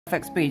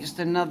FXB, just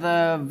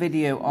another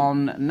video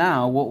on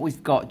now what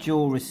we've got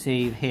dual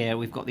receive here.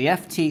 We've got the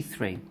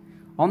FT3.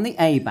 On the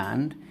A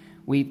band,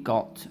 we've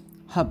got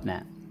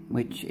Hubnet,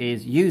 which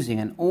is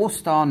using an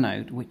Allstar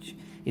node, which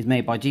is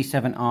made by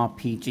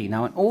G7RPG.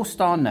 Now, an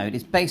Allstar node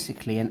is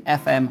basically an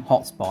FM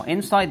hotspot.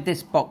 Inside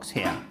this box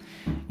here,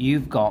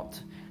 you've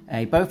got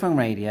a Bofang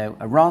radio,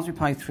 a Raspberry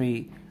Pi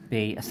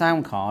 3B, a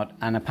sound card,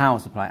 and a power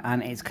supply,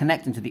 and it's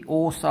connecting to the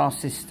Allstar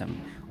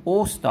system.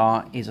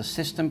 Allstar is a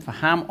system for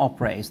ham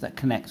operators that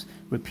connects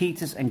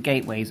repeaters and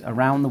gateways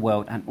around the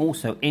world and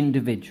also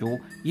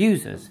individual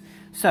users.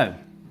 So,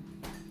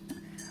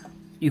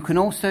 you can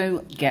also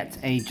get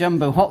a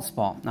jumbo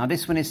hotspot. Now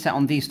this one is set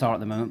on D-Star at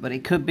the moment, but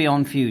it could be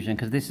on Fusion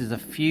because this is a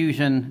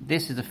Fusion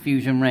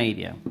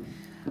radio.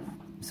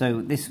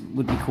 So this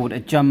would be called a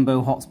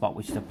jumbo hotspot,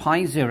 which is a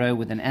Pi Zero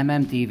with an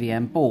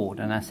DVM board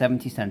and a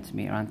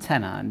 70cm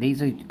antenna. And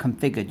these are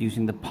configured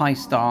using the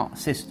Pi-Star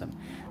system.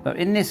 But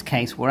in this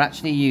case, we're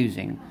actually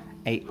using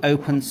a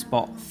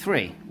Openspot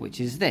 3, which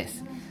is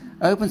this.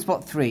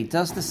 Openspot 3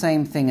 does the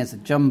same thing as a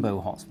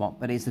jumbo hotspot,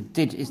 but it's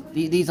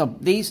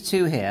these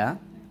two here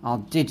are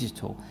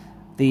digital.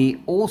 The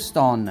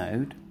Allstar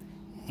node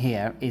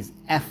here is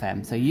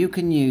FM, so you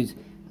can use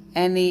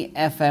any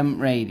FM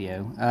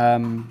radio.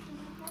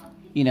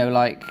 You know,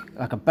 like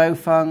a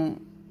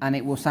Bofang, and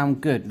it will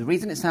sound good. The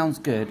reason it sounds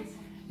good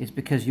is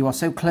because you are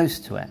so close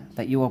to it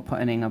that you are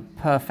putting in a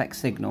perfect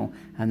signal,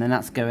 and then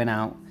that's going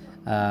out,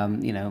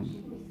 you know,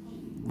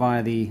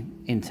 via the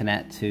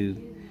internet to,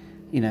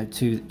 you know,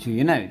 to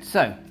your node.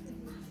 So,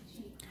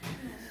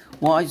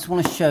 what I just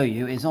want to show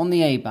you is on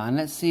the A band.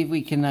 Let's see if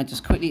we can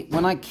just quickly.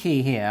 When I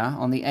key here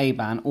on the A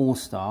band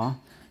Allstar,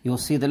 you'll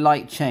see the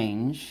light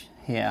change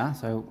here.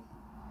 So,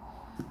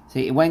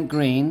 see, it went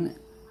green.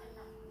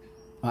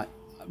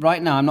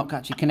 Right now, I'm not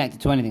actually connected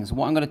to anything. So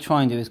what I'm going to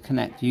try and do is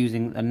connect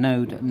using a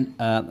node,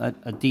 a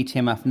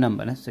DTMF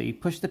number. So you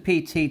push the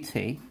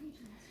PTT.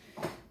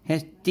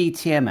 Here's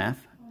DTMF,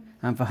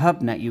 and for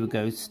Hubnet, you would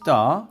go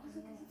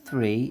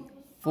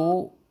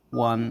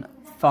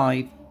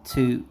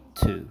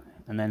 *3415222,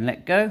 and then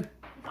let go.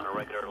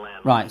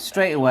 Right,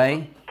 straight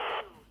away,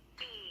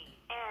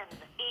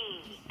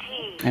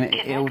 and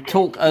it will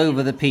talk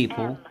over the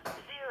people.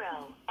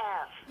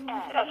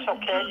 That's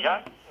okay,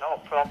 yeah,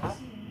 no problem.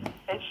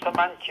 It's the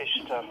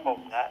Manchester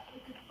Hubnet,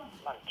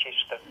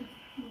 Manchester,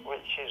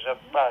 which is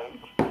about...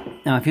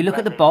 Now, if you look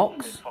at the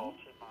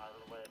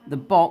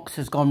box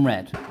has gone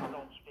red,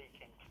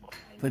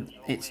 but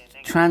it's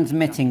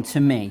transmitting to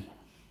me.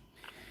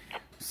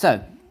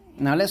 So,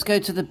 now let's go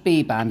to the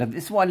B band.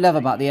 This is what I love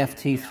about the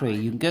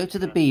FT3. You can go to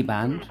the B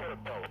band.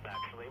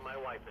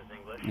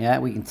 Yeah,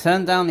 we can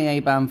turn down the A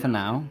band for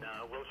now.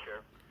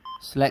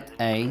 Select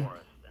A,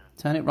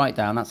 turn it right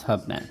down, that's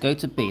Hubnet. Go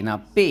to B.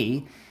 Now,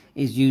 B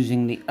is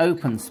using the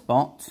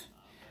Openspot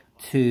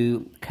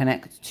to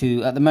connect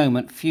to, at the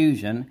moment,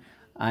 Fusion,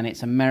 and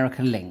it's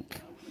America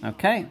Link.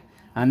 Okay,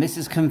 and this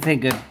is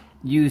configured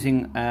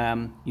using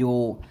an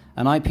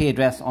IP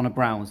address on a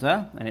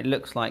browser, and it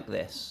looks like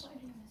this.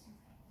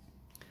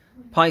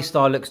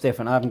 Pi-Star looks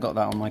different. I haven't got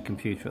that on my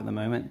computer at the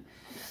moment,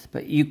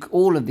 but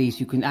all of these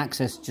you can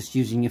access just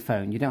using your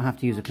phone. You don't have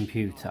to use a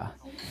computer.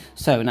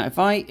 So now, if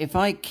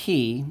I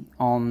key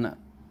on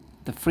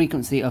the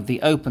frequency of the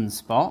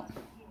Openspot.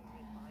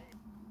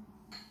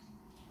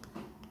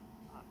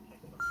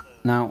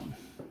 Now,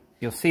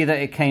 you'll see that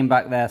it came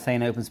back there saying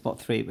Openspot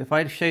 3. But if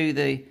I show you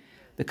the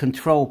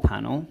control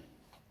panel,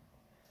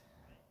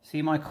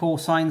 see my call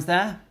signs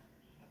there?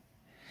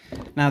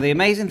 Now, the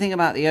amazing thing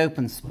about the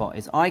Openspot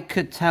is I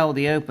could tell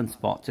the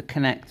Openspot to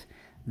connect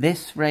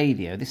this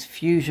radio, this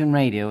Fusion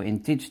radio in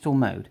digital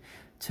mode,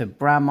 to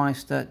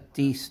Brandmeister,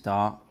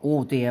 D-Star,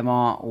 or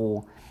DMR,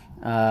 or,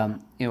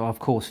 you know, of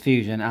course,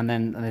 Fusion, and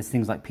then there's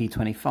things like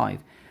P25.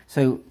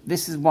 So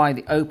this is why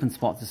the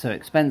Openspots are so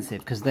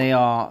expensive, because they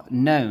are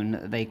known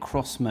that they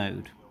cross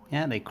mode.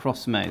 Yeah, they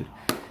cross mode.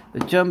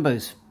 The jumbo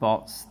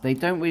spots, they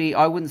don't really,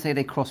 I wouldn't say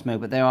they cross mode,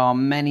 but there are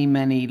many,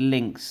 many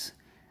links,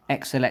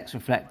 XLX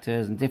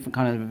reflectors and different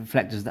kind of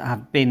reflectors that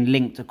have been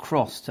linked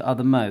across to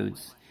other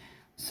modes.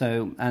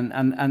 So, and to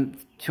be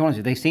honest with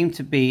you, they seem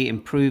to be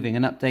improving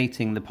and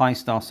updating the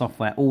Pi-Star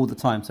software all the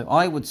time. So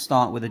I would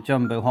start with a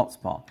jumbo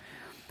hotspot.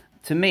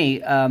 To me,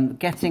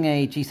 getting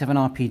a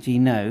G7RPG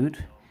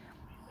node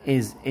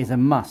is a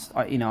must.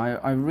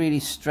 I really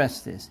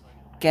stress this.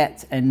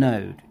 Get a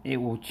node. It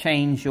will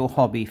change your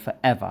hobby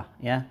forever.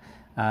 Yeah,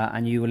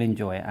 and you will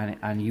enjoy it,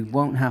 and you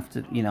won't have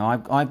to. You know,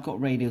 I've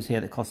got radios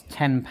here that cost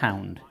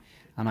 £10,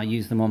 and I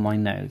use them on my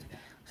node.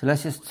 So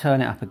let's just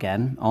turn it up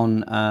again.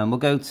 We'll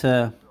go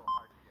to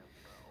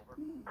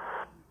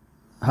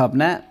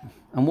Hubnet,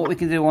 and what we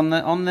can do on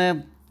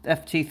the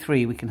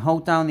FT3, we can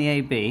hold down the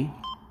AB,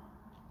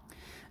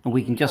 and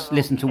we can just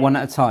listen to one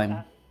at a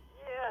time.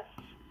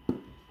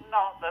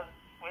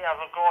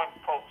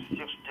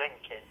 Just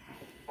drinking,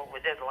 but we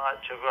did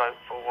like to go out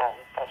for one,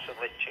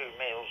 possibly 2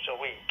 meals a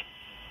week,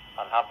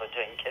 and have a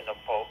drink in a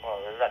pub or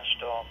a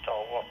restaurant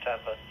or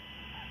whatever.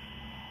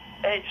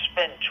 It's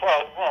been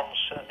 12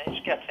 months and it's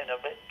getting a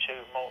bit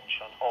too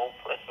much, and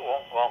hopefully it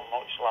won't go on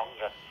much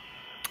longer.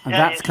 And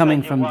Yeah, that's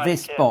coming from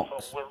this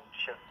box.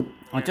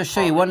 I'll just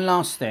show you one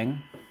last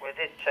thing. We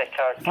did take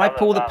our If I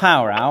pull the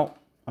power out,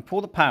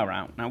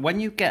 Now, when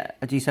you get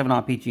a G7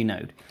 RPG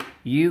node,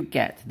 you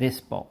get this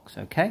box,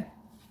 okay?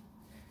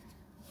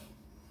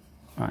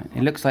 Right,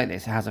 it looks like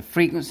this. It has a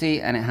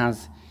frequency and it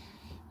has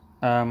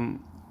the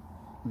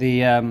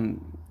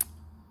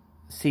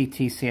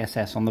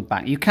CTCSS on the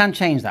back. You can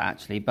change that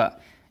actually,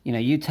 but you know,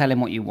 you tell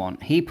him what you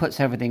want. He puts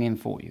everything in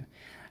for you.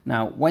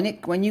 Now,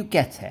 when you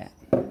get it,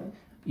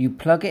 you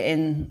plug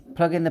in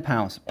the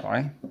power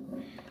supply.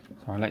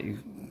 So I'll let you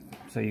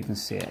so you can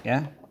see it.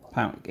 Yeah,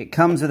 it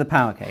comes with a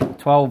power cable,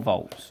 12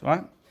 volts,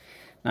 right?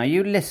 Now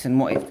you listen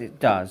what it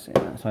does.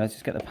 So let's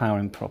just get the power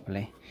in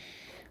properly.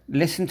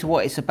 Listen to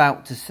what it's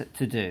about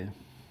to do.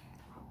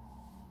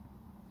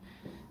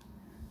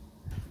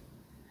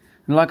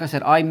 And like I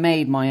said, I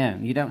made my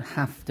own. You don't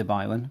have to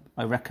buy one.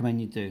 I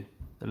recommend you do.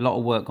 A lot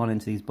of work gone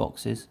into these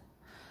boxes.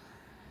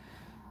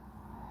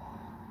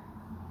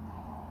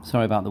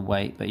 Sorry about the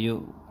wait, but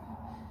you'll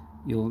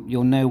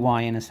know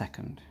why in a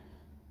second.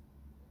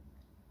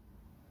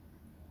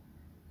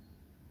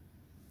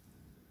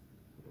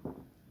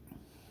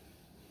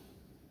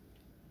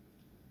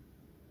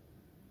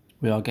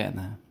 We are getting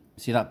there.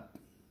 See that?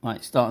 Right,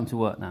 it's starting to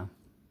work now.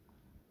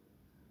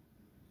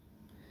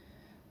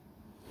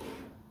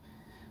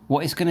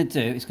 What it's going to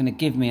do, it's going to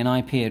give me an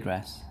IP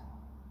address.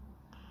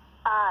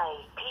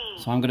 IP.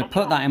 So I'm going to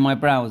put that in my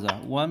browser.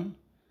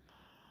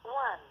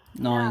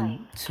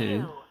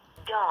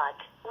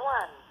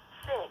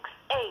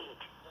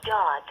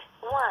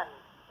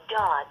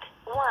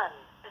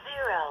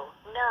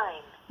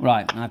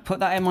 Right, and I put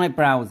that in my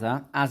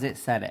browser as it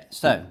said it.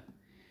 So,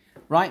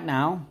 right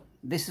now,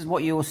 this is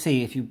what you'll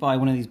see if you buy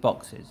one of these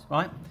boxes,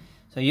 right?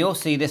 So you'll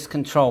see this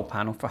control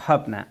panel for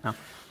Hubnet. Now,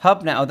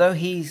 Hubnet, although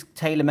he's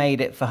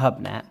tailor-made it for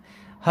Hubnet,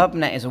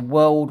 Hubnet is a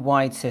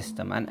worldwide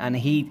system,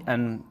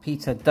 and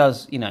Peter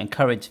does, you know,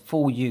 encourage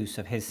full use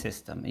of his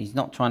system. He's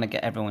not trying to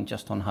get everyone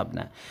just on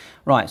Hubnet.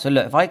 Right, so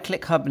look, if I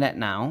click Hubnet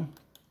now,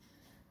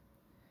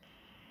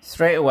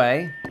 straight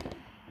away,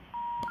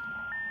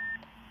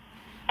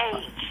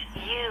 HUBNET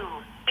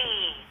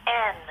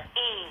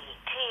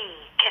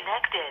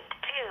connected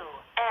to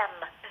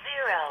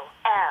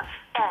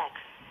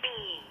M0FXB.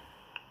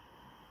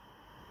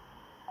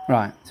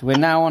 right, so we're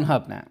now on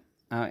Hubnet.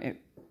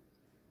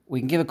 We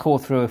can give a call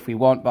through if we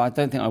want, but I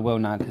don't think I will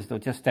now because they're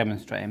just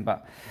demonstrating.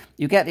 But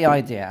you get the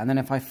idea. And then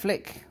if I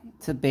flick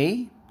to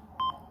B,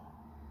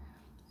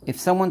 if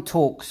someone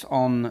talks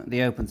on the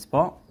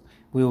Openspot,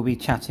 we will be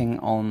chatting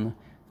on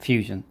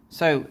Fusion.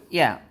 So,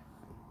 yeah,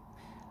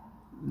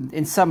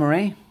 in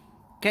summary,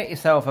 get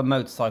yourself a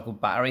motorcycle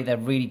battery. They're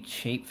really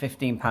cheap,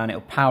 £15.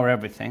 It'll power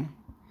everything.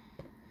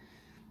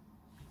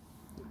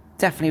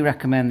 Definitely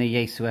recommend the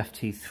Yaesu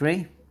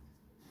FT3.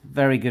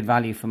 Very good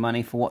value for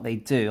money for what they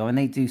do. I mean,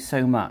 they do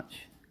so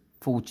much.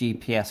 Full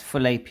GPS,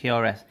 full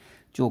APRS,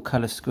 dual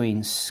colour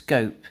screen,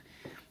 scope.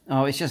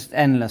 Oh, it's just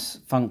endless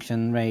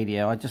function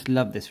radio. I just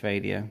love this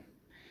radio.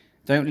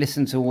 Don't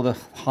listen to all the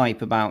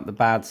hype about the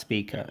bad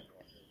speaker.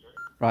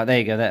 Right, there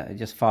you go. There, it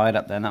just fired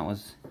up there. And that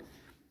was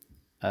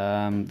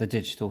the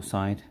digital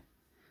side.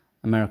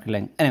 America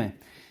Link. Anyway,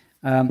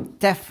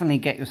 definitely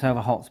get yourself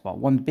a hotspot.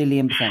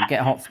 1,000,000,000% get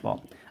a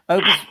hotspot.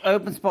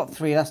 Openspot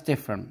 3, that's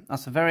different.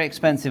 That's a very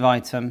expensive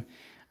item.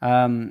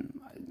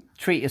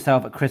 Treat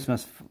yourself at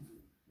Christmas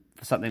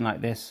for something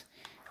like this.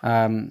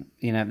 You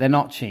know, they're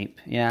not cheap,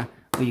 yeah?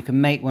 But you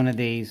can make one of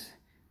these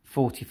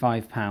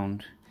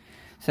 £45.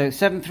 So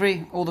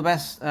 7.3, all the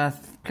best.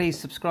 Please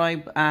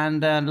subscribe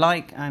and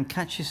like, and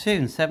catch you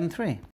soon. 7.3.